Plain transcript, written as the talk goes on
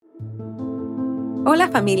Hola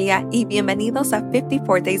familia y bienvenidos a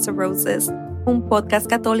 54 Days of Roses, un podcast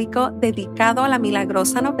católico dedicado a la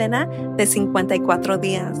milagrosa novena de 54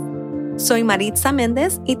 días. Soy Maritza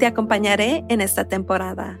Méndez y te acompañaré en esta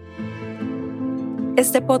temporada.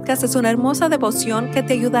 Este podcast es una hermosa devoción que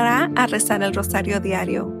te ayudará a rezar el rosario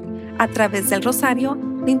diario. A través del rosario,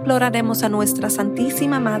 le imploraremos a nuestra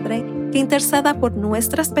Santísima Madre que interceda por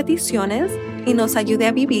nuestras peticiones y nos ayude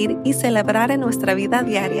a vivir y celebrar en nuestra vida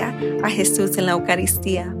diaria a Jesús en la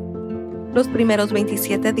Eucaristía. Los primeros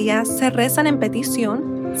 27 días se rezan en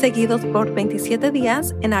petición, seguidos por 27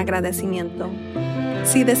 días en agradecimiento.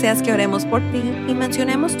 Si deseas que oremos por ti y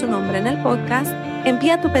mencionemos tu nombre en el podcast,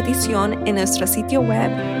 envía tu petición en nuestro sitio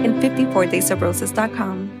web en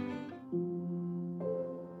 54daysofroses.com.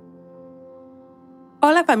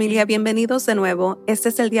 Hola familia, bienvenidos de nuevo. Este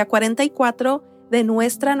es el día 44 de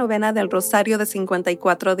nuestra novena del Rosario de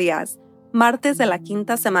 54 días, martes de la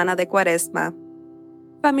quinta semana de Cuaresma.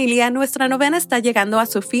 Familia, nuestra novena está llegando a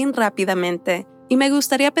su fin rápidamente y me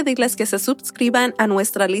gustaría pedirles que se suscriban a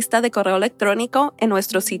nuestra lista de correo electrónico en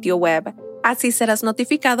nuestro sitio web. Así serás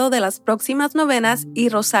notificado de las próximas novenas y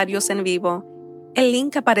rosarios en vivo. El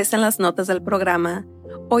link aparece en las notas del programa.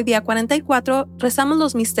 Hoy día 44 rezamos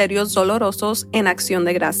los Misterios Dolorosos en acción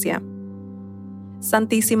de gracia.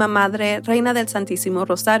 Santísima Madre, Reina del Santísimo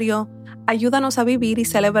Rosario, ayúdanos a vivir y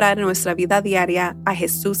celebrar en nuestra vida diaria a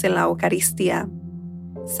Jesús en la Eucaristía.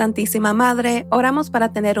 Santísima Madre, oramos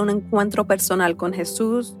para tener un encuentro personal con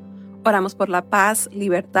Jesús, oramos por la paz,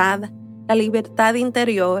 la libertad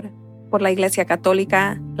interior, por la Iglesia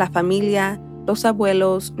Católica, la familia, los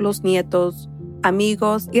abuelos, los nietos,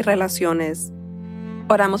 amigos y relaciones.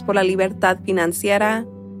 Oramos por la libertad financiera,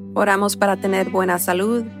 oramos para tener buena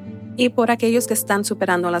salud y por aquellos que están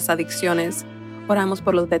superando las adicciones. Oramos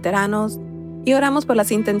por los veteranos y oramos por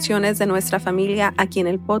las intenciones de nuestra familia aquí en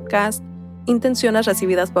el podcast, intenciones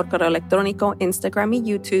recibidas por correo electrónico, Instagram y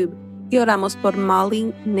YouTube. Y oramos por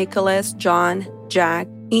Molly, Nicholas, John, Jack,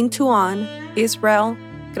 Intuan, Israel,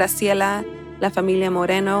 Graciela, la familia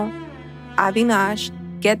Moreno, Avinash,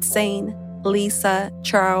 Getsane, Lisa,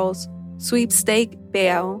 Charles, Sweepstake,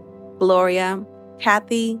 Beo, Gloria,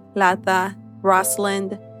 Kathy, Lata,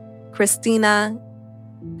 Rosalind, Christina,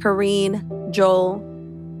 Karine, Joel,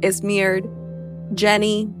 Esmird,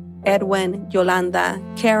 Jenny, Edwin, Yolanda,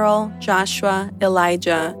 Carol, Joshua,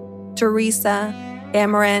 Elijah, Teresa,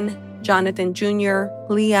 Amarin, Jonathan Jr.,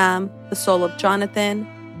 Liam, the soul of Jonathan,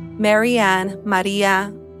 Marianne,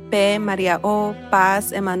 Maria, P. Maria O,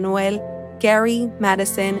 Paz, Emmanuel, Gary,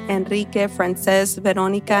 Madison, Enrique, Frances,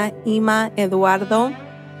 Verónica, Ima, Eduardo,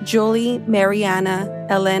 Julie, Mariana,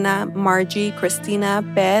 Elena, Margie, Cristina,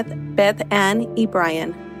 Beth Ann y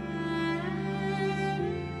Brian.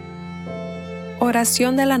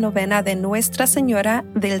 Oración de la novena de Nuestra Señora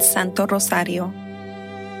del Santo Rosario.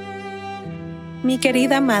 Mi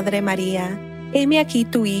querida Madre María, heme aquí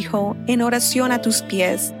tu Hijo en oración a tus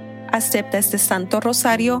pies. Acepta este Santo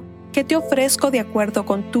Rosario que te ofrezco de acuerdo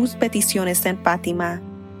con tus peticiones en Fátima,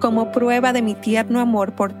 como prueba de mi tierno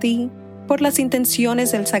amor por ti, por las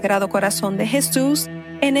intenciones del Sagrado Corazón de Jesús,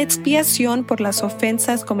 en expiación por las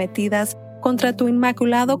ofensas cometidas contra tu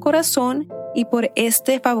Inmaculado Corazón y por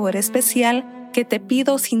este favor especial que te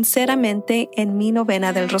pido sinceramente en mi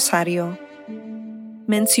novena del Rosario.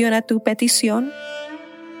 Menciona tu petición.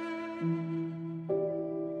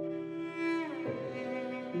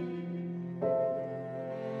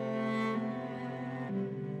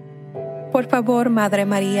 Por favor, Madre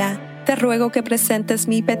María, te ruego que presentes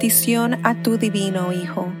mi petición a tu divino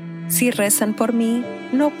Hijo. Si rezan por mí,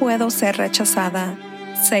 no puedo ser rechazada.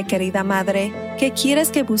 Sé, querida Madre, que quieres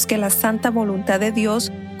que busque la santa voluntad de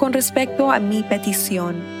Dios con respecto a mi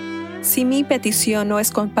petición. Si mi petición no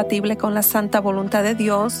es compatible con la santa voluntad de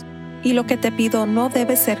Dios y lo que te pido no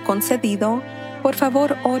debe ser concedido, por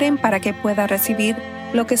favor oren para que pueda recibir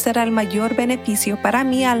lo que será el mayor beneficio para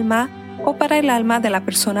mi alma o para el alma de la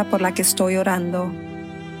persona por la que estoy orando.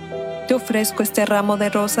 Te ofrezco este ramo de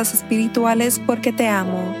rosas espirituales porque te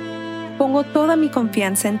amo. Pongo toda mi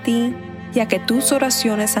confianza en ti, ya que tus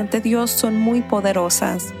oraciones ante Dios son muy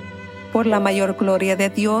poderosas. Por la mayor gloria de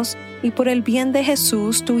Dios y por el bien de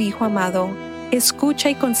Jesús, tu Hijo amado, escucha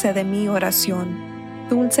y concede mi oración.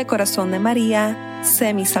 Dulce corazón de María,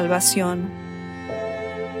 sé mi salvación.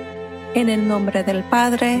 En el nombre del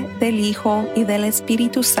Padre, del Hijo y del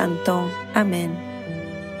Espíritu Santo. Amén.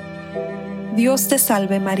 Dios te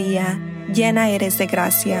salve María, llena eres de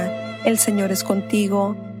gracia. El Señor es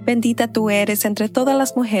contigo. Bendita tú eres entre todas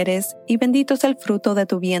las mujeres y bendito es el fruto de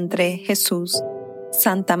tu vientre, Jesús.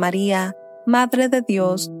 Santa María, Madre de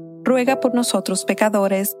Dios, ruega por nosotros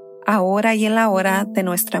pecadores, ahora y en la hora de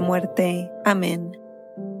nuestra muerte. Amén.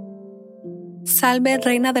 Salve,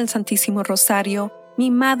 Reina del Santísimo Rosario,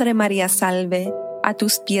 mi Madre María salve. A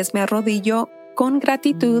tus pies me arrodillo con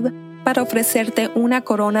gratitud para ofrecerte una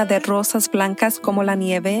corona de rosas blancas como la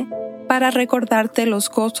nieve, para recordarte los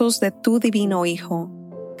gozos de tu divino Hijo.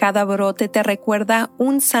 Cada brote te recuerda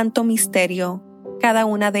un santo misterio, cada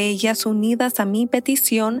una de ellas unidas a mi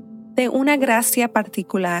petición de una gracia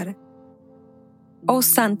particular. Oh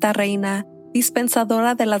Santa Reina,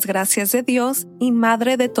 dispensadora de las gracias de Dios y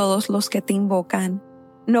Madre de todos los que te invocan,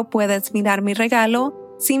 no puedes mirar mi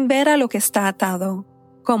regalo sin ver a lo que está atado.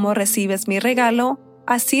 Como recibes mi regalo,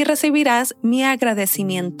 así recibirás mi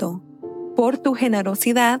agradecimiento. Por tu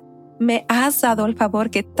generosidad, me has dado el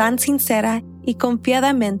favor que tan sincera y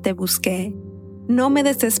confiadamente busqué. No me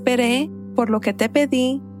desesperé por lo que te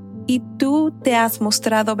pedí, y tú te has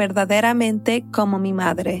mostrado verdaderamente como mi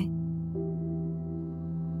madre.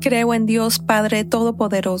 Creo en Dios Padre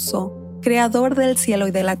Todopoderoso, Creador del cielo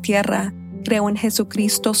y de la tierra. Creo en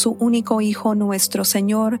Jesucristo, su único Hijo, nuestro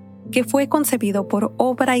Señor, que fue concebido por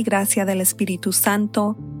obra y gracia del Espíritu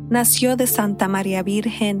Santo, nació de Santa María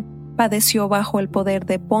Virgen, padeció bajo el poder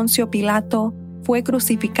de Poncio Pilato, fue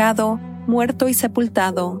crucificado, muerto y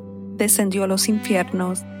sepultado, descendió a los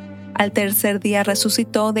infiernos. Al tercer día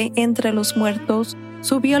resucitó de entre los muertos,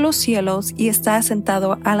 subió a los cielos y está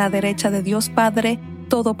sentado a la derecha de Dios Padre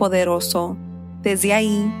Todopoderoso. Desde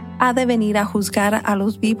ahí ha de venir a juzgar a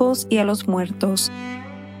los vivos y a los muertos.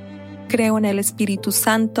 Creo en el Espíritu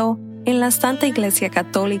Santo, en la Santa Iglesia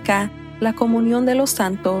Católica, la comunión de los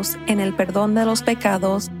santos, en el perdón de los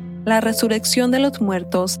pecados, la resurrección de los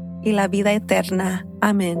muertos y la vida eterna.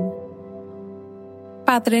 Amén.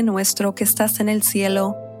 Padre nuestro que estás en el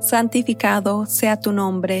cielo, santificado sea tu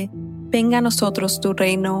nombre. Venga a nosotros tu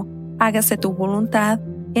reino, hágase tu voluntad,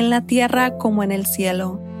 en la tierra como en el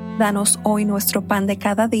cielo. Danos hoy nuestro pan de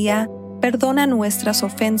cada día, perdona nuestras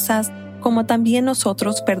ofensas, como también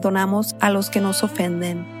nosotros perdonamos a los que nos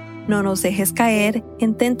ofenden. No nos dejes caer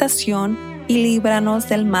en tentación y líbranos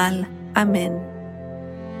del mal. Amén.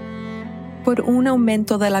 Por un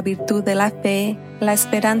aumento de la virtud de la fe, la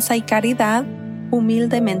esperanza y caridad,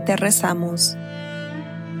 humildemente rezamos.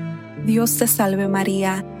 Dios te salve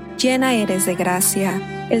María, llena eres de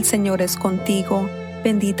gracia, el Señor es contigo,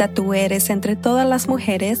 bendita tú eres entre todas las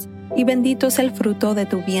mujeres, y bendito es el fruto de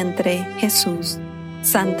tu vientre, Jesús.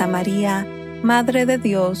 Santa María, Madre de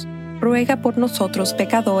Dios, ruega por nosotros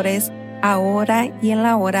pecadores, ahora y en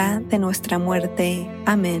la hora de nuestra muerte.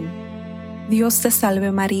 Amén. Dios te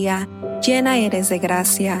salve María, llena eres de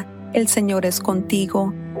gracia, el Señor es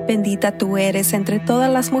contigo, bendita tú eres entre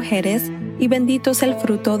todas las mujeres, y bendito es el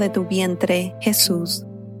fruto de tu vientre, Jesús.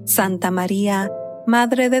 Santa María,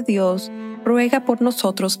 Madre de Dios, ruega por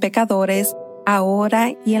nosotros pecadores,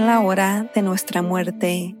 ahora y en la hora de nuestra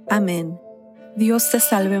muerte. Amén. Dios te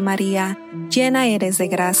salve María, llena eres de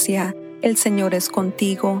gracia, el Señor es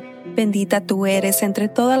contigo, bendita tú eres entre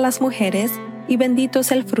todas las mujeres, y bendito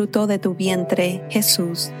es el fruto de tu vientre,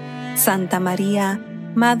 Jesús. Santa María,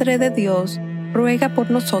 Madre de Dios, ruega por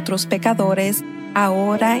nosotros pecadores,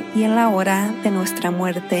 ahora y en la hora de nuestra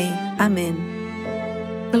muerte. Amén.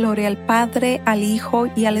 Gloria al Padre, al Hijo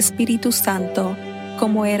y al Espíritu Santo,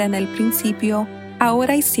 como era en el principio,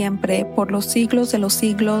 ahora y siempre, por los siglos de los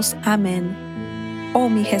siglos. Amén. Oh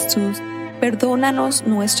mi Jesús, perdónanos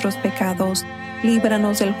nuestros pecados,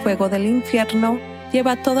 líbranos del fuego del infierno,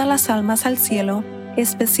 lleva todas las almas al cielo,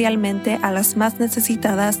 especialmente a las más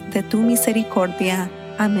necesitadas de tu misericordia.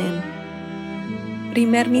 Amén.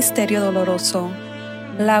 Primer misterio doloroso: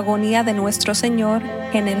 la agonía de nuestro Señor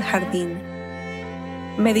en el jardín.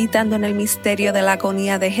 Meditando en el misterio de la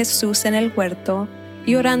agonía de Jesús en el huerto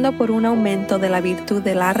y orando por un aumento de la virtud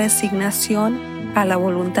de la resignación a la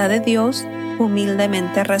voluntad de Dios,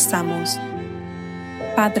 humildemente rezamos.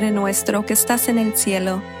 Padre nuestro que estás en el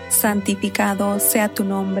cielo, santificado sea tu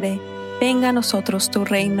nombre. Venga a nosotros tu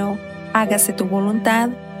reino, hágase tu voluntad,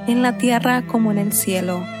 en la tierra como en el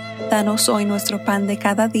cielo. Danos hoy nuestro pan de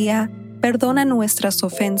cada día, perdona nuestras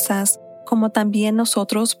ofensas, como también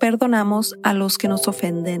nosotros perdonamos a los que nos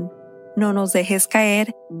ofenden. No nos dejes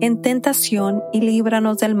caer en tentación y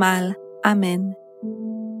líbranos del mal. Amén.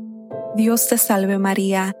 Dios te salve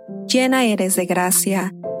María, llena eres de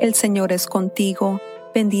gracia, el Señor es contigo,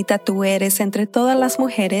 bendita tú eres entre todas las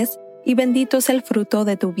mujeres, y bendito es el fruto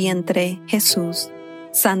de tu vientre, Jesús.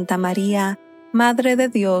 Santa María, Madre de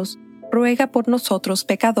Dios, ruega por nosotros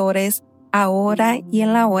pecadores, ahora y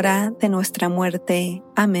en la hora de nuestra muerte.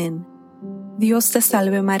 Amén. Dios te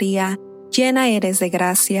salve María, llena eres de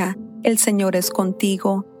gracia, el Señor es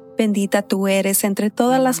contigo, bendita tú eres entre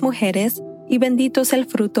todas las mujeres, y bendito es el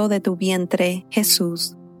fruto de tu vientre,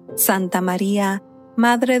 Jesús. Santa María,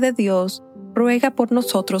 Madre de Dios, ruega por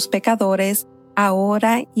nosotros pecadores,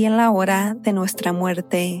 ahora y en la hora de nuestra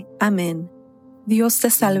muerte. Amén. Dios te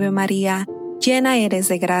salve María, llena eres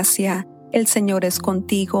de gracia, el Señor es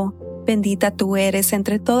contigo, bendita tú eres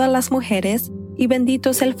entre todas las mujeres, y bendito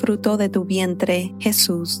es el fruto de tu vientre,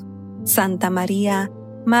 Jesús. Santa María,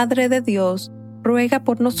 Madre de Dios, ruega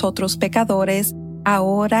por nosotros pecadores,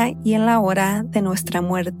 ahora y en la hora de nuestra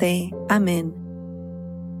muerte. Amén.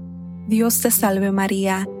 Dios te salve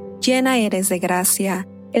María, llena eres de gracia,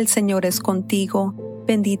 el Señor es contigo,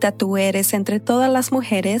 bendita tú eres entre todas las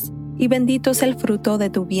mujeres, y bendito es el fruto de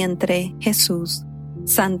tu vientre, Jesús.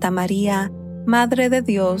 Santa María, Madre de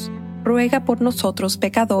Dios, ruega por nosotros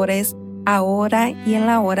pecadores, ahora y en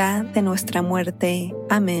la hora de nuestra muerte.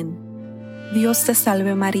 Amén. Dios te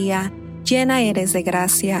salve María, llena eres de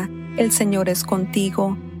gracia, el Señor es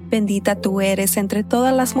contigo, bendita tú eres entre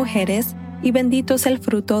todas las mujeres, y bendito es el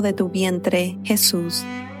fruto de tu vientre, Jesús.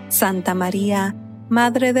 Santa María,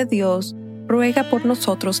 Madre de Dios, ruega por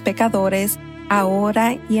nosotros pecadores,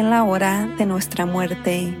 ahora y en la hora de nuestra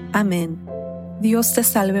muerte. Amén. Dios te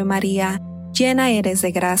salve María, llena eres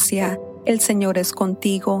de gracia, el Señor es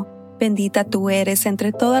contigo, bendita tú eres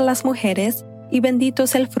entre todas las mujeres, y bendito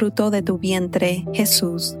es el fruto de tu vientre,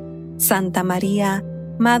 Jesús. Santa María,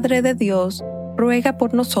 Madre de Dios, ruega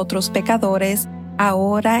por nosotros pecadores,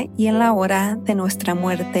 ahora y en la hora de nuestra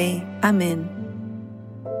muerte. Amén.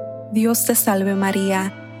 Dios te salve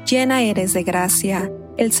María, llena eres de gracia,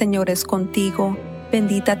 el Señor es contigo,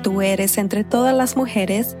 bendita tú eres entre todas las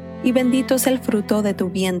mujeres, y bendito es el fruto de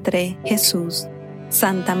tu vientre, Jesús.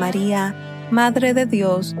 Santa María, Madre de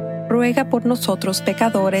Dios, ruega por nosotros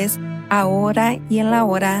pecadores, ahora y en la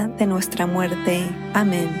hora de nuestra muerte.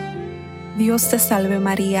 Amén. Dios te salve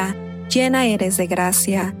María, llena eres de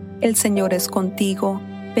gracia, el Señor es contigo,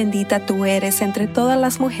 bendita tú eres entre todas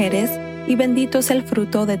las mujeres, y bendito es el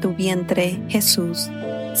fruto de tu vientre, Jesús.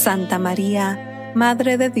 Santa María,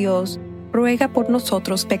 Madre de Dios, ruega por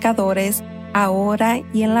nosotros pecadores, ahora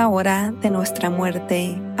y en la hora de nuestra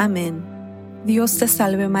muerte. Amén. Dios te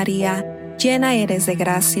salve María, llena eres de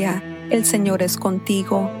gracia, el Señor es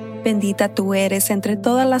contigo, bendita tú eres entre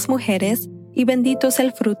todas las mujeres, y bendito es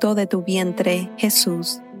el fruto de tu vientre,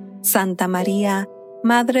 Jesús. Santa María,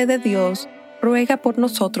 Madre de Dios, ruega por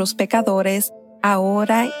nosotros pecadores,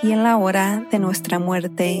 ahora y en la hora de nuestra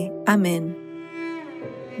muerte. Amén.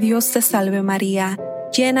 Dios te salve María,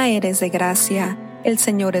 llena eres de gracia, el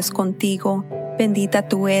Señor es contigo, bendita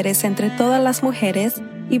tú eres entre todas las mujeres,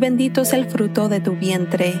 y bendito es el fruto de tu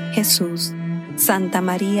vientre, Jesús. Santa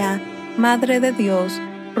María, Madre de Dios,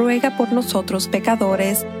 ruega por nosotros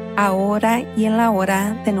pecadores, ahora y en la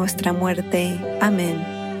hora de nuestra muerte. Amén.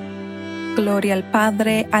 Gloria al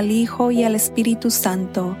Padre, al Hijo y al Espíritu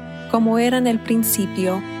Santo, como era en el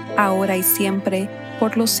principio, ahora y siempre,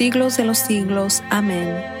 por los siglos de los siglos.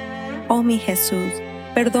 Amén. Oh mi Jesús,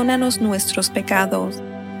 perdónanos nuestros pecados,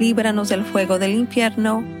 líbranos del fuego del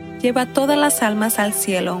infierno, lleva todas las almas al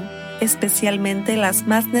cielo, especialmente las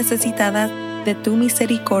más necesitadas de tu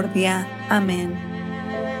misericordia. Amén.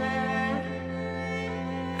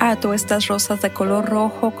 Ato estas rosas de color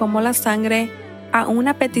rojo como la sangre a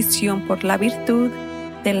una petición por la virtud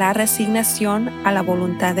de la resignación a la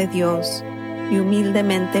voluntad de Dios, y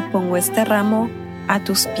humildemente pongo este ramo a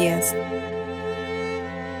tus pies.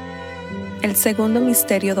 El segundo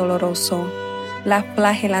misterio doloroso, la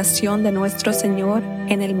flagelación de nuestro Señor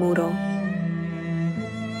en el muro.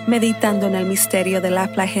 Meditando en el misterio de la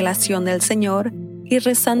flagelación del Señor y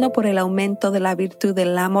rezando por el aumento de la virtud de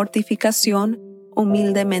la mortificación,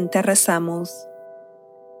 humildemente rezamos.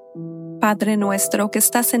 Padre nuestro que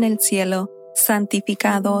estás en el cielo,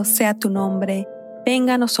 santificado sea tu nombre.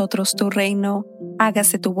 Venga a nosotros tu reino,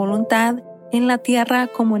 hágase tu voluntad, en la tierra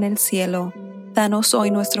como en el cielo. Danos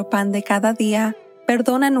hoy nuestro pan de cada día,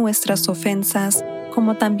 perdona nuestras ofensas,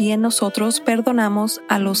 como también nosotros perdonamos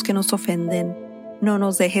a los que nos ofenden. No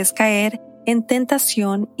nos dejes caer en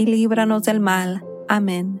tentación y líbranos del mal.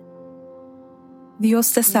 Amén.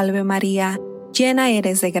 Dios te salve María, llena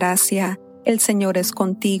eres de gracia, el Señor es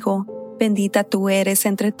contigo, bendita tú eres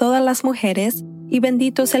entre todas las mujeres, y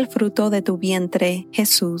bendito es el fruto de tu vientre,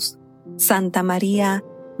 Jesús. Santa María,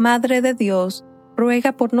 Madre de Dios,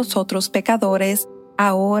 ruega por nosotros pecadores,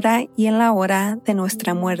 ahora y en la hora de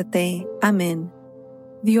nuestra muerte. Amén.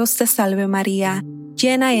 Dios te salve María,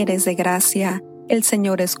 llena eres de gracia, el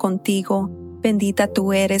Señor es contigo, bendita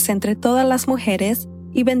tú eres entre todas las mujeres,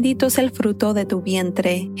 y bendito es el fruto de tu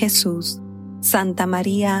vientre, Jesús. Santa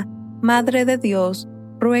María, Madre de Dios,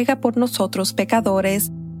 ruega por nosotros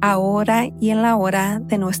pecadores, ahora y en la hora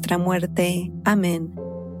de nuestra muerte. Amén.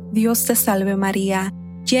 Dios te salve María,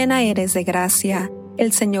 llena eres de gracia,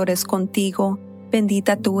 el Señor es contigo,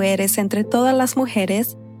 bendita tú eres entre todas las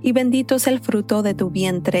mujeres, y bendito es el fruto de tu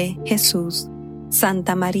vientre, Jesús.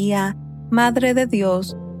 Santa María, Madre de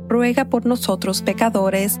Dios, ruega por nosotros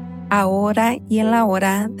pecadores, ahora y en la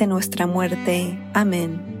hora de nuestra muerte.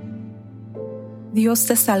 Amén. Dios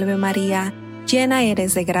te salve María, llena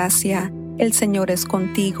eres de gracia, el Señor es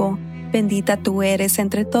contigo, bendita tú eres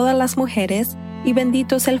entre todas las mujeres, y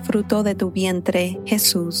bendito es el fruto de tu vientre,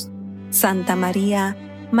 Jesús. Santa María,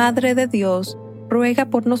 Madre de Dios, ruega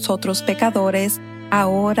por nosotros pecadores,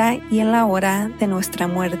 ahora y en la hora de nuestra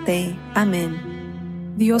muerte.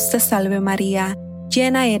 Amén. Dios te salve María,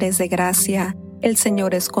 llena eres de gracia, el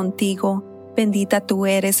Señor es contigo, bendita tú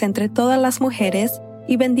eres entre todas las mujeres,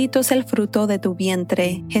 y bendito es el fruto de tu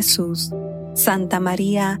vientre, Jesús. Santa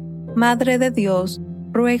María, Madre de Dios,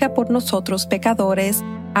 ruega por nosotros pecadores,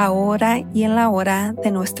 ahora y en la hora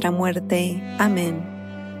de nuestra muerte. Amén.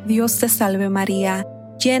 Dios te salve María,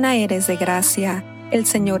 llena eres de gracia, el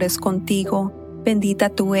Señor es contigo, bendita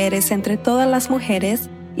tú eres entre todas las mujeres,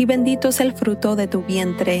 y bendito es el fruto de tu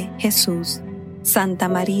vientre, Jesús. Santa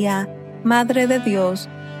María, Madre de Dios,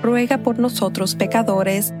 ruega por nosotros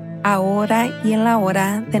pecadores, ahora y en la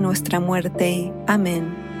hora de nuestra muerte.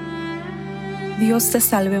 Amén. Dios te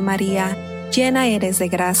salve María, llena eres de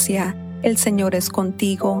gracia, el Señor es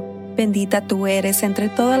contigo, bendita tú eres entre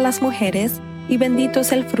todas las mujeres, y bendito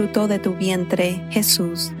es el fruto de tu vientre,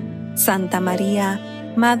 Jesús. Santa María,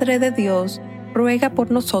 Madre de Dios, ruega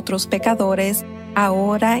por nosotros pecadores,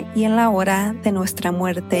 ahora y en la hora de nuestra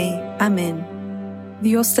muerte. Amén.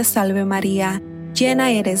 Dios te salve María, llena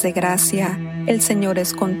eres de gracia, el Señor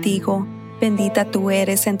es contigo, bendita tú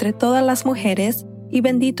eres entre todas las mujeres, y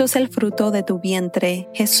bendito es el fruto de tu vientre,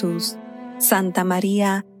 Jesús. Santa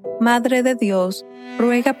María, Madre de Dios,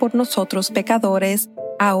 ruega por nosotros pecadores,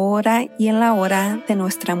 ahora y en la hora de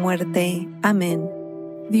nuestra muerte. Amén.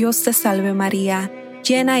 Dios te salve María,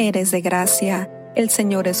 llena eres de gracia, el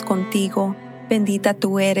Señor es contigo, bendita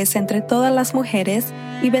tú eres entre todas las mujeres,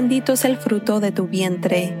 y bendito es el fruto de tu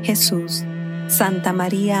vientre, Jesús. Santa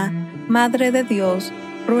María, Madre de Dios,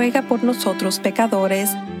 ruega por nosotros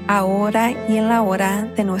pecadores, ahora y en la hora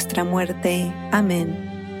de nuestra muerte. Amén.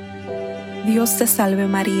 Dios te salve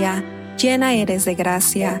María, llena eres de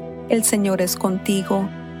gracia, el Señor es contigo,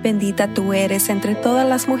 bendita tú eres entre todas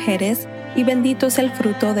las mujeres, y bendito es el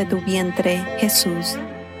fruto de tu vientre, Jesús.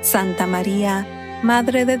 Santa María,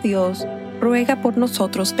 Madre de Dios, ruega por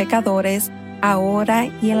nosotros pecadores, ahora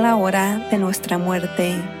y en la hora de nuestra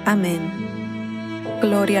muerte. Amén.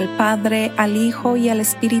 Gloria al Padre, al Hijo y al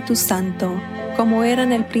Espíritu Santo, como era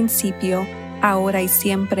en el principio, ahora y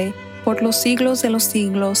siempre, por los siglos de los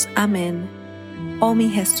siglos. Amén. Oh mi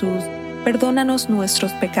Jesús, perdónanos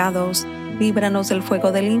nuestros pecados, líbranos del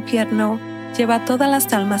fuego del infierno, lleva todas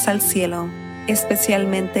las almas al cielo,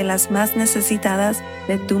 especialmente las más necesitadas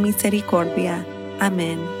de tu misericordia.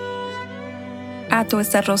 Amén. Ato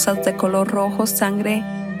estas rosas de color rojo sangre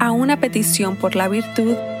a una petición por la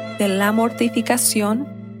virtud de la mortificación,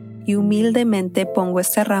 y humildemente pongo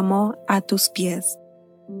este ramo a tus pies.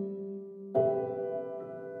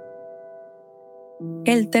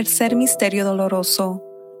 El tercer misterio doloroso,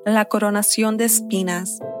 la coronación de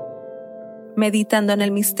espinas. Meditando en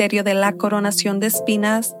el misterio de la coronación de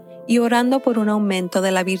espinas y orando por un aumento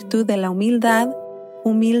de la virtud de la humildad,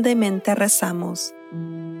 humildemente rezamos.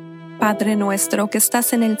 Padre nuestro que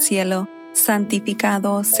estás en el cielo,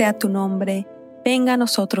 santificado sea tu nombre. Venga a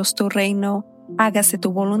nosotros tu reino, hágase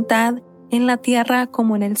tu voluntad, en la tierra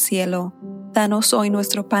como en el cielo. Danos hoy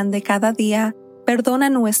nuestro pan de cada día, perdona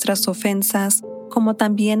nuestras ofensas, como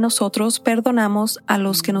también nosotros perdonamos a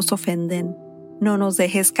los que nos ofenden. No nos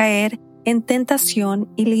dejes caer en tentación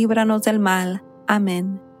y líbranos del mal.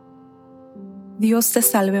 Amén. Dios te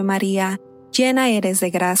salve María, llena eres de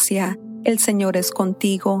gracia, el Señor es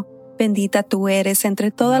contigo, bendita tú eres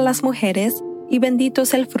entre todas las mujeres, y bendito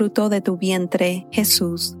es el fruto de tu vientre,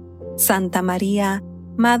 Jesús. Santa María,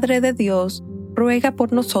 Madre de Dios, ruega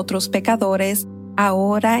por nosotros pecadores,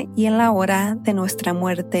 ahora y en la hora de nuestra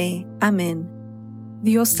muerte. Amén.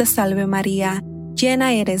 Dios te salve María,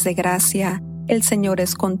 llena eres de gracia, el Señor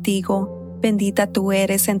es contigo, bendita tú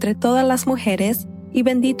eres entre todas las mujeres, y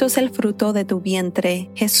bendito es el fruto de tu vientre,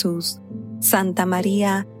 Jesús. Santa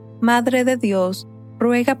María, Madre de Dios,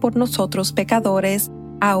 ruega por nosotros pecadores,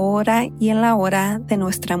 ahora y en la hora de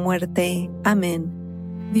nuestra muerte. Amén.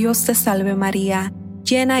 Dios te salve María,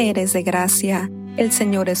 llena eres de gracia, el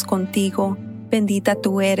Señor es contigo, bendita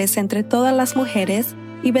tú eres entre todas las mujeres,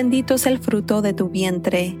 y bendito es el fruto de tu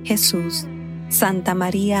vientre, Jesús. Santa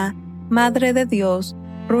María, Madre de Dios,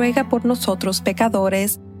 ruega por nosotros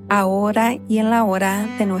pecadores, ahora y en la hora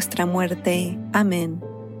de nuestra muerte. Amén.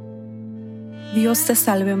 Dios te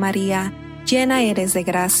salve María, llena eres de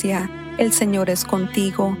gracia, el Señor es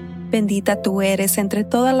contigo, bendita tú eres entre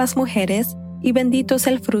todas las mujeres, y bendito es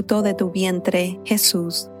el fruto de tu vientre,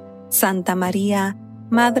 Jesús. Santa María,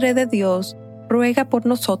 Madre de Dios, ruega por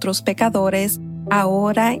nosotros pecadores,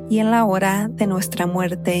 ahora y en la hora de nuestra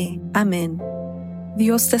muerte. Amén.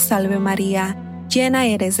 Dios te salve María, llena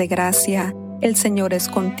eres de gracia, el Señor es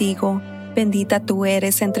contigo, bendita tú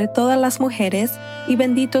eres entre todas las mujeres, y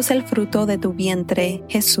bendito es el fruto de tu vientre,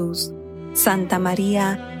 Jesús. Santa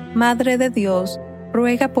María, Madre de Dios,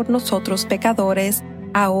 ruega por nosotros pecadores,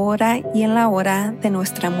 ahora y en la hora de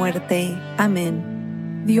nuestra muerte.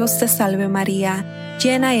 Amén. Dios te salve María,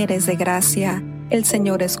 llena eres de gracia, el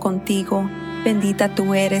Señor es contigo, bendita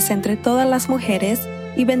tú eres entre todas las mujeres,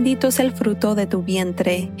 y bendito es el fruto de tu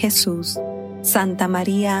vientre, Jesús. Santa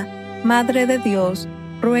María, Madre de Dios,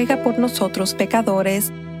 ruega por nosotros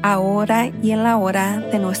pecadores, ahora y en la hora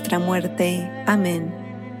de nuestra muerte. Amén.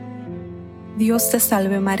 Dios te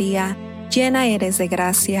salve María, llena eres de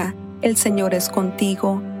gracia, el Señor es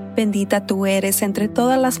contigo, bendita tú eres entre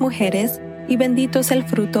todas las mujeres, y bendito es el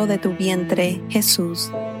fruto de tu vientre,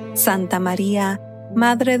 Jesús. Santa María,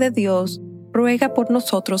 Madre de Dios, ruega por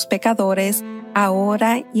nosotros pecadores,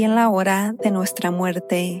 ahora y en la hora de nuestra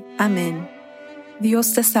muerte. Amén.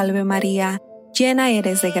 Dios te salve María, llena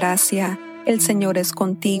eres de gracia, el Señor es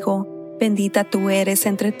contigo, bendita tú eres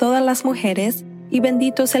entre todas las mujeres, y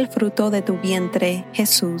bendito es el fruto de tu vientre,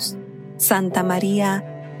 Jesús. Santa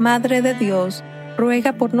María, Madre de Dios,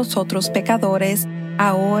 ruega por nosotros pecadores,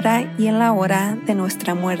 ahora y en la hora de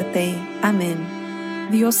nuestra muerte. Amén.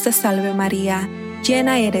 Dios te salve María,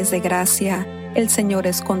 llena eres de gracia, el Señor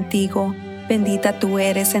es contigo, bendita tú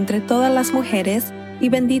eres entre todas las mujeres, y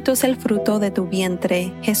bendito es el fruto de tu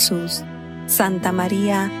vientre, Jesús. Santa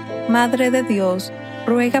María, Madre de Dios,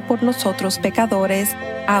 ruega por nosotros pecadores,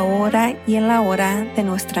 ahora y en la hora de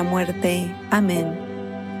nuestra muerte. Amén.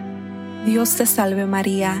 Dios te salve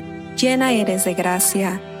María, llena eres de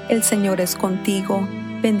gracia, el Señor es contigo,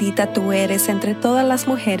 bendita tú eres entre todas las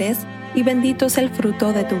mujeres, y bendito es el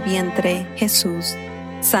fruto de tu vientre, Jesús.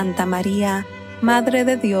 Santa María, Madre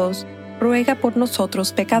de Dios, ruega por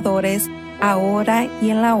nosotros pecadores, ahora y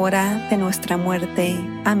en la hora de nuestra muerte.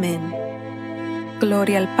 Amén.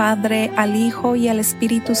 Gloria al Padre, al Hijo y al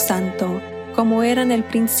Espíritu Santo, como era en el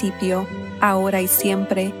principio, ahora y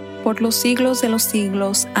siempre, por los siglos de los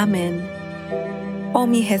siglos. Amén. Oh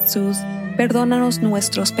mi Jesús, perdónanos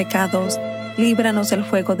nuestros pecados, líbranos del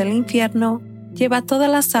fuego del infierno, lleva todas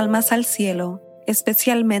las almas al cielo,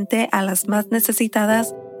 especialmente a las más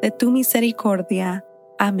necesitadas de tu misericordia.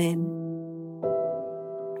 Amén.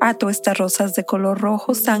 Ato estas rosas de color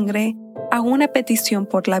rojo sangre a una petición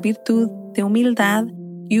por la virtud de humildad,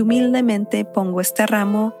 y humildemente pongo este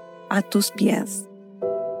ramo a tus pies.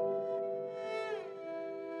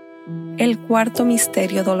 El cuarto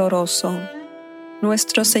misterio doloroso.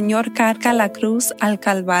 Nuestro Señor carga la cruz al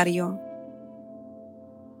Calvario.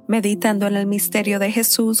 Meditando en el misterio de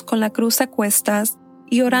Jesús con la cruz a cuestas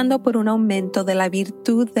y orando por un aumento de la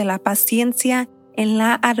virtud de la paciencia en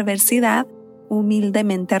la adversidad,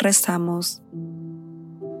 humildemente rezamos.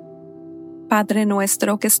 Padre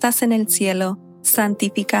nuestro que estás en el cielo,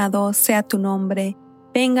 santificado sea tu nombre,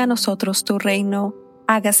 venga a nosotros tu reino,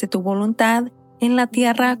 hágase tu voluntad en la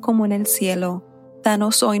tierra como en el cielo.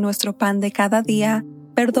 Danos hoy nuestro pan de cada día,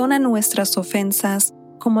 perdona nuestras ofensas,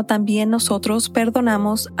 como también nosotros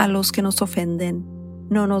perdonamos a los que nos ofenden.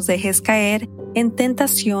 No nos dejes caer en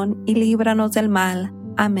tentación y líbranos del mal.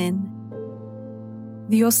 Amén.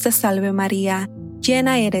 Dios te salve María,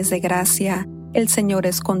 llena eres de gracia, el Señor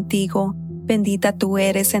es contigo, bendita tú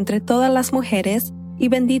eres entre todas las mujeres, y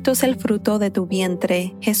bendito es el fruto de tu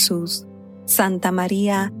vientre, Jesús. Santa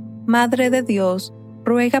María, Madre de Dios,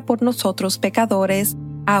 ruega por nosotros pecadores,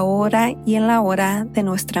 ahora y en la hora de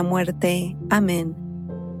nuestra muerte. Amén.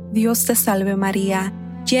 Dios te salve María,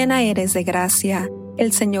 llena eres de gracia,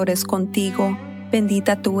 el Señor es contigo,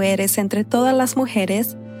 bendita tú eres entre todas las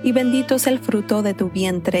mujeres, y bendito es el fruto de tu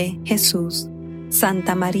vientre, Jesús.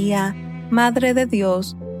 Santa María, Madre de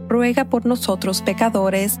Dios, ruega por nosotros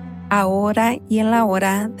pecadores, ahora y en la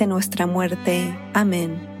hora de nuestra muerte.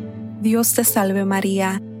 Amén. Dios te salve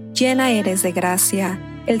María, llena eres de gracia,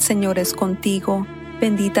 el Señor es contigo,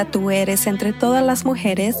 bendita tú eres entre todas las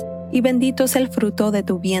mujeres, y bendito es el fruto de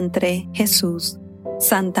tu vientre, Jesús.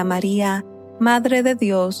 Santa María, Madre de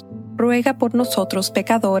Dios, ruega por nosotros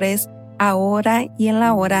pecadores, ahora y en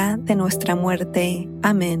la hora de nuestra muerte.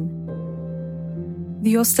 Amén.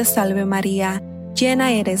 Dios te salve María,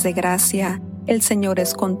 llena eres de gracia, el Señor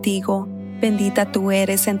es contigo, bendita tú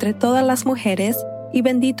eres entre todas las mujeres, y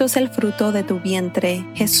bendito es el fruto de tu vientre,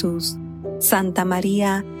 Jesús. Santa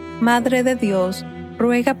María, Madre de Dios,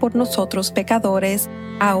 ruega por nosotros pecadores,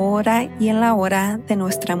 ahora y en la hora de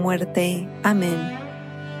nuestra muerte. Amén.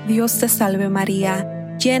 Dios te salve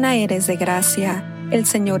María, llena eres de gracia, el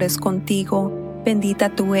Señor es contigo, bendita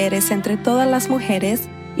tú eres entre todas las mujeres,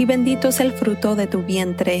 y bendito es el fruto de tu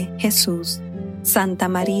vientre, Jesús. Santa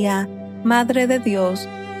María, Madre de Dios,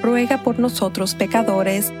 ruega por nosotros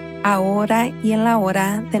pecadores, ahora y en la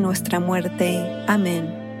hora de nuestra muerte.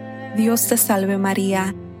 Amén. Dios te salve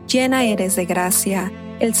María, llena eres de gracia,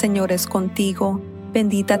 el Señor es contigo,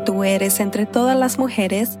 bendita tú eres entre todas las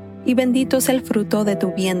mujeres, y bendito es el fruto de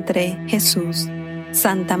tu vientre, Jesús.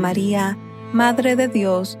 Santa María, Madre de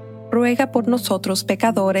Dios, ruega por nosotros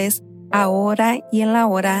pecadores, ahora y en la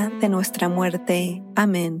hora de nuestra muerte.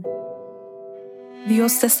 Amén.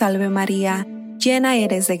 Dios te salve María, llena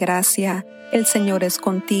eres de gracia, el Señor es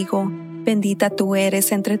contigo, bendita tú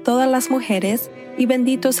eres entre todas las mujeres, y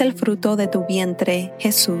bendito es el fruto de tu vientre,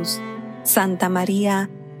 Jesús. Santa María,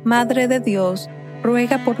 Madre de Dios,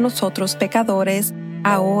 ruega por nosotros pecadores,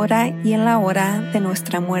 ahora y en la hora de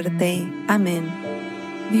nuestra muerte. Amén.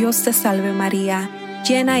 Dios te salve María,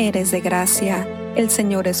 llena eres de gracia, el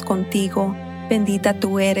Señor es contigo, bendita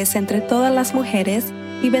tú eres entre todas las mujeres,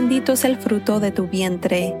 y bendito es el fruto de tu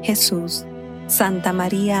vientre, Jesús. Santa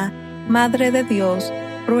María, Madre de Dios,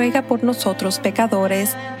 ruega por nosotros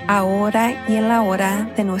pecadores, ahora y en la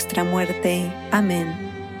hora de nuestra muerte. Amén.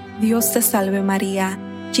 Dios te salve María,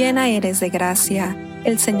 llena eres de gracia,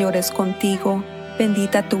 el Señor es contigo,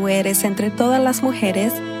 bendita tú eres entre todas las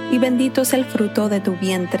mujeres, y bendito es el fruto de tu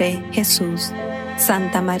vientre, Jesús.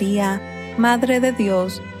 Santa María, Madre de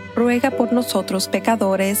Dios, ruega por nosotros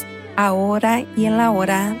pecadores, ahora y en la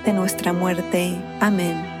hora de nuestra muerte.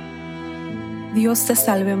 Amén. Dios te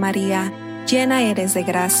salve María, llena eres de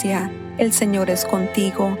gracia, el Señor es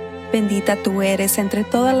contigo, bendita tú eres entre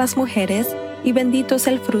todas las mujeres, y bendito es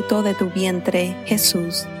el fruto de tu vientre,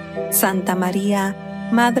 Jesús. Santa María,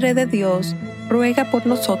 Madre de Dios, ruega por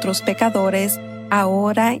nosotros pecadores,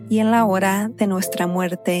 ahora y en la hora de nuestra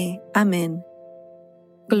muerte. Amén.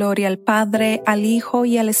 Gloria al Padre, al Hijo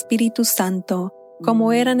y al Espíritu Santo,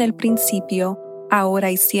 como era en el principio,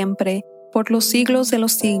 ahora y siempre, por los siglos de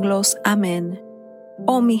los siglos. Amén.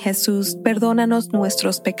 Oh mi Jesús, perdónanos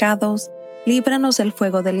nuestros pecados, líbranos del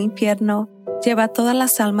fuego del infierno, lleva todas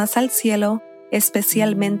las almas al cielo,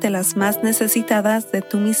 especialmente las más necesitadas de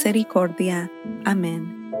tu misericordia.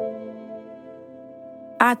 Amén.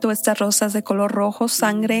 Ato estas rosas de color rojo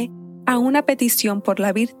sangre a una petición por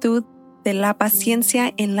la virtud de la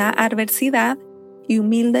paciencia en la adversidad, y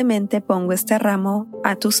humildemente pongo este ramo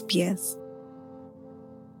a tus pies.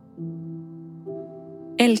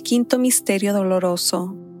 El quinto misterio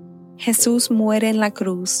doloroso. Jesús muere en la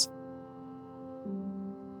cruz.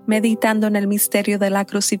 Meditando en el misterio de la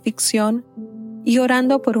crucifixión y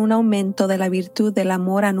orando por un aumento de la virtud del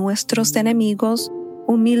amor a nuestros enemigos,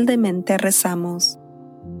 humildemente rezamos.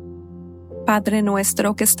 Padre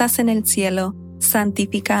nuestro que estás en el cielo,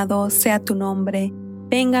 santificado sea tu nombre,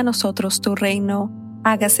 venga a nosotros tu reino,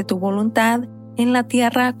 hágase tu voluntad en la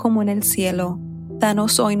tierra como en el cielo.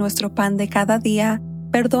 Danos hoy nuestro pan de cada día,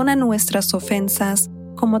 perdona nuestras ofensas,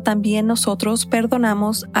 como también nosotros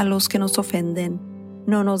perdonamos a los que nos ofenden.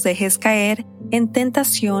 No nos dejes caer en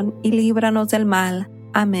tentación y líbranos del mal.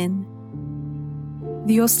 Amén.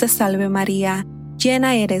 Dios te salve María,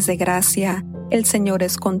 llena eres de gracia, el Señor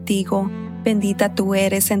es contigo, bendita tú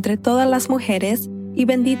eres entre todas las mujeres, y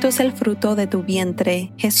bendito es el fruto de tu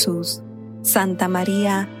vientre, Jesús. Santa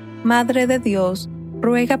María, Madre de Dios,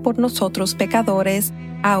 ruega por nosotros pecadores,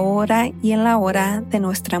 ahora y en la hora de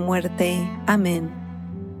nuestra muerte. Amén.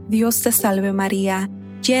 Dios te salve María,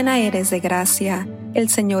 llena eres de gracia, el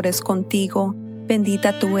Señor es contigo,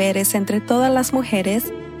 bendita tú eres entre todas las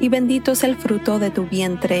mujeres, y bendito es el fruto de tu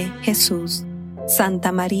vientre, Jesús.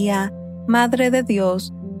 Santa María, Madre de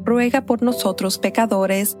Dios, ruega por nosotros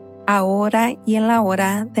pecadores, ahora y en la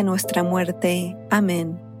hora de nuestra muerte.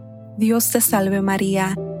 Amén. Dios te salve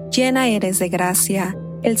María, llena eres de gracia,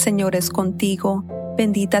 el Señor es contigo,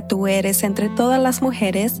 bendita tú eres entre todas las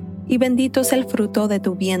mujeres, y bendito es el fruto de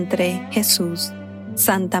tu vientre, Jesús.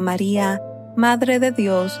 Santa María, Madre de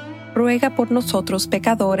Dios, ruega por nosotros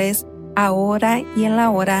pecadores, ahora y en la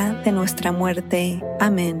hora de nuestra muerte.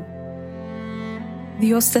 Amén.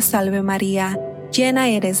 Dios te salve María, llena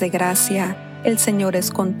eres de gracia, el Señor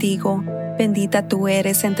es contigo, bendita tú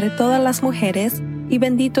eres entre todas las mujeres, y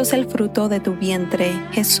bendito es el fruto de tu vientre,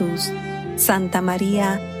 Jesús. Santa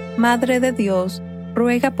María, Madre de Dios,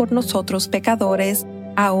 ruega por nosotros pecadores,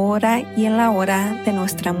 ahora y en la hora de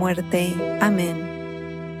nuestra muerte.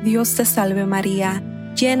 Amén. Dios te salve María,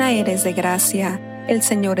 llena eres de gracia, el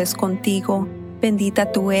Señor es contigo,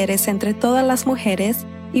 bendita tú eres entre todas las mujeres,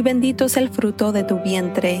 y bendito es el fruto de tu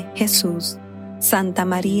vientre, Jesús. Santa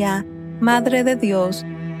María, Madre de Dios,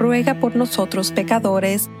 ruega por nosotros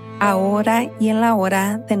pecadores, ahora y en la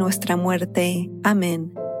hora de nuestra muerte.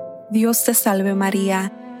 Amén. Dios te salve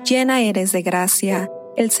María, llena eres de gracia,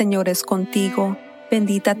 el Señor es contigo,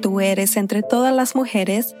 bendita tú eres entre todas las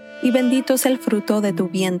mujeres, y bendito es el fruto de tu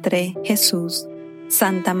vientre, Jesús.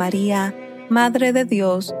 Santa María, Madre de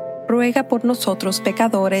Dios, ruega por nosotros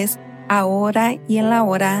pecadores, ahora y en la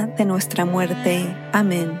hora de nuestra muerte.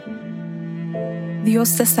 Amén.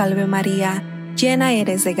 Dios te salve María, llena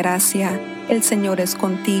eres de gracia, el Señor es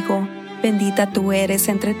contigo, bendita tú eres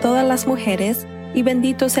entre todas las mujeres, y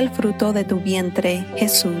bendito es el fruto de tu vientre,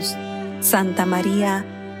 Jesús. Santa María,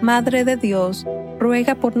 Madre de Dios,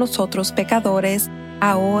 ruega por nosotros pecadores,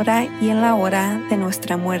 ahora y en la hora de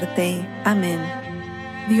nuestra muerte. Amén.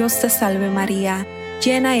 Dios te salve María,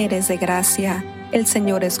 llena eres de gracia, el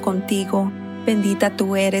Señor es contigo, bendita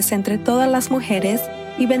tú eres entre todas las mujeres,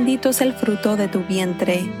 y bendito es el fruto de tu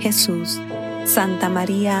vientre, Jesús. Santa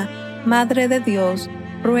María, Madre de Dios,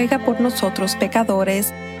 ruega por nosotros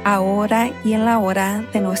pecadores, ahora y en la hora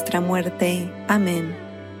de nuestra muerte. Amén.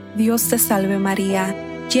 Dios te salve María,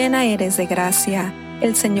 llena eres de gracia,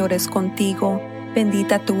 el Señor es contigo,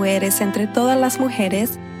 bendita tú eres entre todas las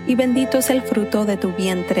mujeres, y bendito es el fruto de tu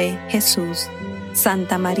vientre, Jesús.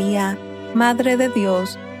 Santa María, Madre de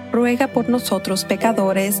Dios, ruega por nosotros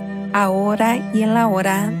pecadores, ahora y en la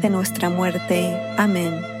hora de nuestra muerte.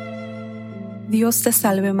 Amén. Dios te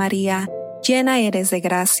salve María, llena eres de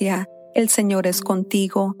gracia, el Señor es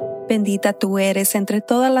contigo, bendita tú eres entre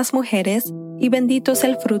todas las mujeres, y bendito es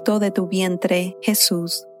el fruto de tu vientre,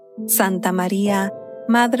 Jesús. Santa María,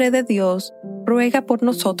 Madre de Dios, ruega por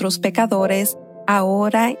nosotros pecadores,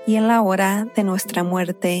 ahora y en la hora de nuestra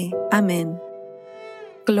muerte. Amén.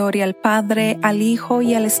 Gloria al Padre, al Hijo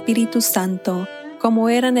y al Espíritu Santo, como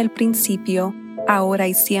era en el principio, ahora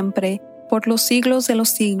y siempre, por los siglos de los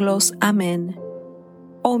siglos. Amén.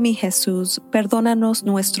 Oh mi Jesús, perdónanos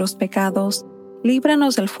nuestros pecados,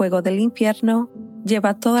 líbranos del fuego del infierno,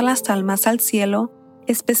 lleva todas las almas al cielo,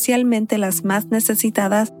 especialmente las más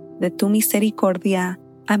necesitadas de tu misericordia.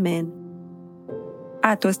 Amén.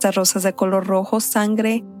 Ato estas rosas de color rojo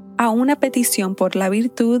sangre a una petición por la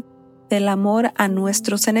virtud del amor a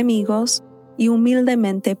nuestros enemigos, y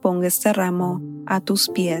humildemente pongo este ramo a tus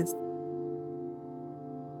pies.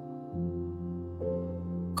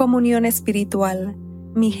 Comunión espiritual.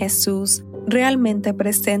 Mi Jesús, realmente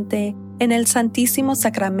presente en el Santísimo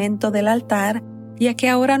Sacramento del altar, ya que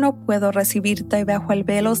ahora no puedo recibirte bajo el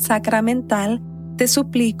velo sacramental, te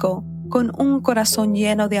suplico, con un corazón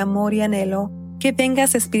lleno de amor y anhelo, que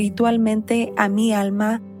vengas espiritualmente a mi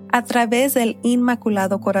alma a través del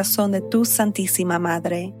Inmaculado Corazón de tu Santísima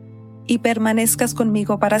Madre, y permanezcas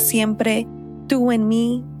conmigo para siempre, tú en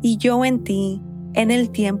mí y yo en ti, en el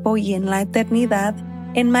tiempo y en la eternidad,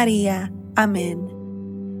 en María. Amén.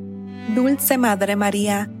 Dulce Madre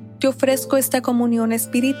María, te ofrezco esta comunión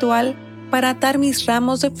espiritual para atar mis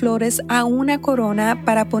ramos de flores a una corona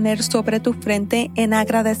para poner sobre tu frente en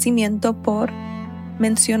agradecimiento por...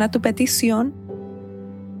 Menciona tu petición.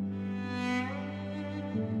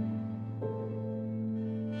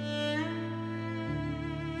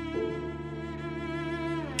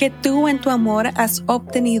 Que tú en tu amor has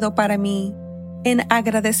obtenido para mí. En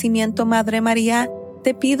agradecimiento, Madre María,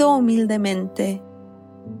 te pido humildemente.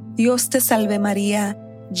 Dios te salve María,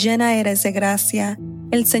 llena eres de gracia,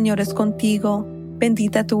 el Señor es contigo,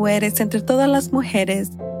 bendita tú eres entre todas las mujeres,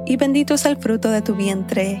 y bendito es el fruto de tu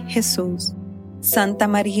vientre, Jesús. Santa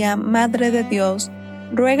María, Madre de Dios,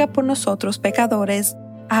 ruega por nosotros pecadores,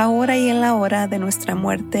 ahora y en la hora de nuestra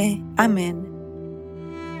muerte. Amén.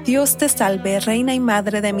 Dios te salve, Reina y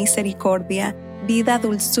Madre de misericordia, vida,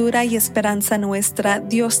 dulzura y esperanza nuestra,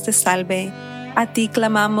 Dios te salve. A ti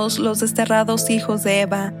clamamos los desterrados hijos de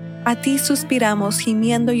Eva, a ti suspiramos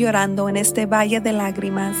gimiendo y llorando en este valle de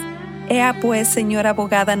lágrimas. Ea pues, Señora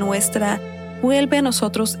abogada nuestra, vuelve a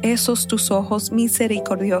nosotros esos tus ojos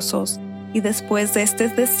misericordiosos, y después de este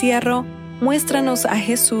destierro, muéstranos a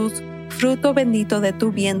Jesús, fruto bendito de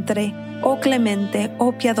tu vientre. Oh clemente,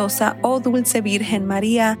 oh piadosa, oh dulce Virgen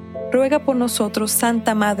María, ruega por nosotros,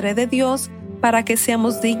 Santa Madre de Dios, para que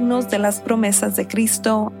seamos dignos de las promesas de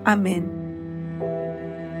Cristo. Amén.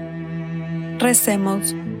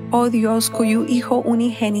 Recemos, oh Dios, cuyo Hijo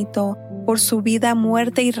unigénito, por su vida,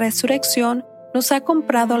 muerte y resurrección, nos ha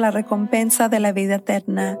comprado la recompensa de la vida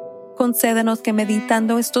eterna. concédenos que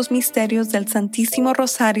meditando estos misterios del Santísimo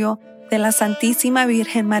Rosario de la Santísima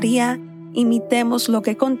Virgen María, imitemos lo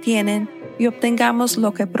que contienen y obtengamos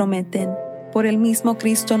lo que prometen. Por el mismo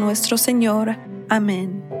Cristo nuestro Señor.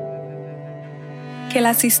 Amén. Que la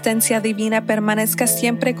asistencia divina permanezca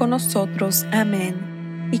siempre con nosotros.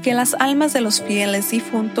 Amén. Y que las almas de los fieles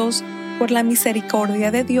difuntos, por la misericordia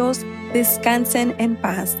de Dios, descansen en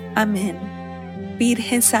paz. Amén.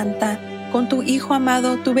 Virgen Santa, con tu Hijo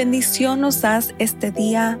amado, tu bendición nos das este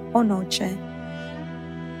día o noche.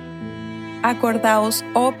 Acordaos,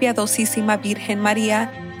 oh piadosísima Virgen María,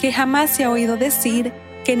 que jamás se ha oído decir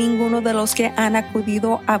que ninguno de los que han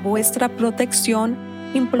acudido a vuestra protección,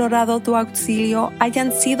 implorado tu auxilio,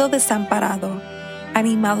 hayan sido desamparados.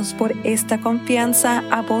 Animados por esta confianza,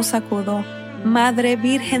 a vos acudo, Madre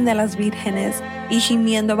Virgen de las Vírgenes, y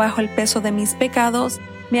gimiendo bajo el peso de mis pecados,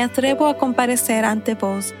 me atrevo a comparecer ante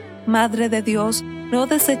vos. Madre de Dios, no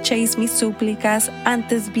desechéis mis súplicas,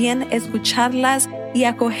 antes bien escucharlas y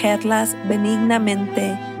acogerlas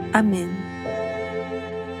benignamente. Amén.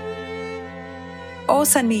 Oh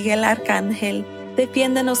San Miguel Arcángel,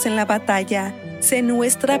 defiéndenos en la batalla, sé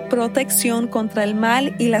nuestra protección contra el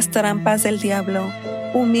mal y las trampas del diablo.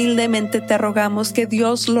 Humildemente te rogamos que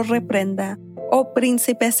Dios lo reprenda, oh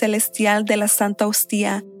Príncipe Celestial de la Santa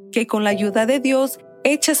Hostia, que con la ayuda de Dios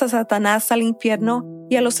eches a Satanás al infierno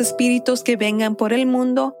y a los espíritus que vengan por el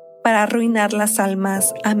mundo para arruinar las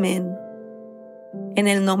almas. Amén. En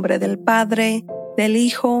el nombre del Padre, del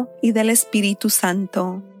Hijo y del Espíritu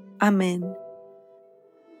Santo. Amén.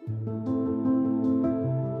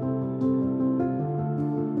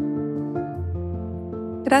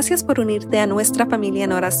 Gracias por unirte a nuestra familia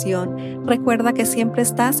en oración. Recuerda que siempre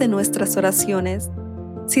estás en nuestras oraciones.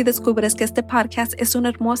 Si descubres que este podcast es una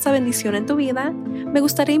hermosa bendición en tu vida, me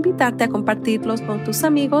gustaría invitarte a compartirlos con tus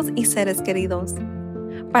amigos y seres queridos.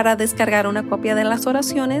 Para descargar una copia de las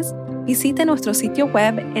oraciones, visite nuestro sitio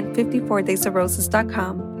web en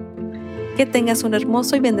 54daysofroses.com. Que tengas un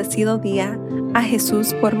hermoso y bendecido día. A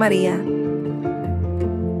Jesús por María.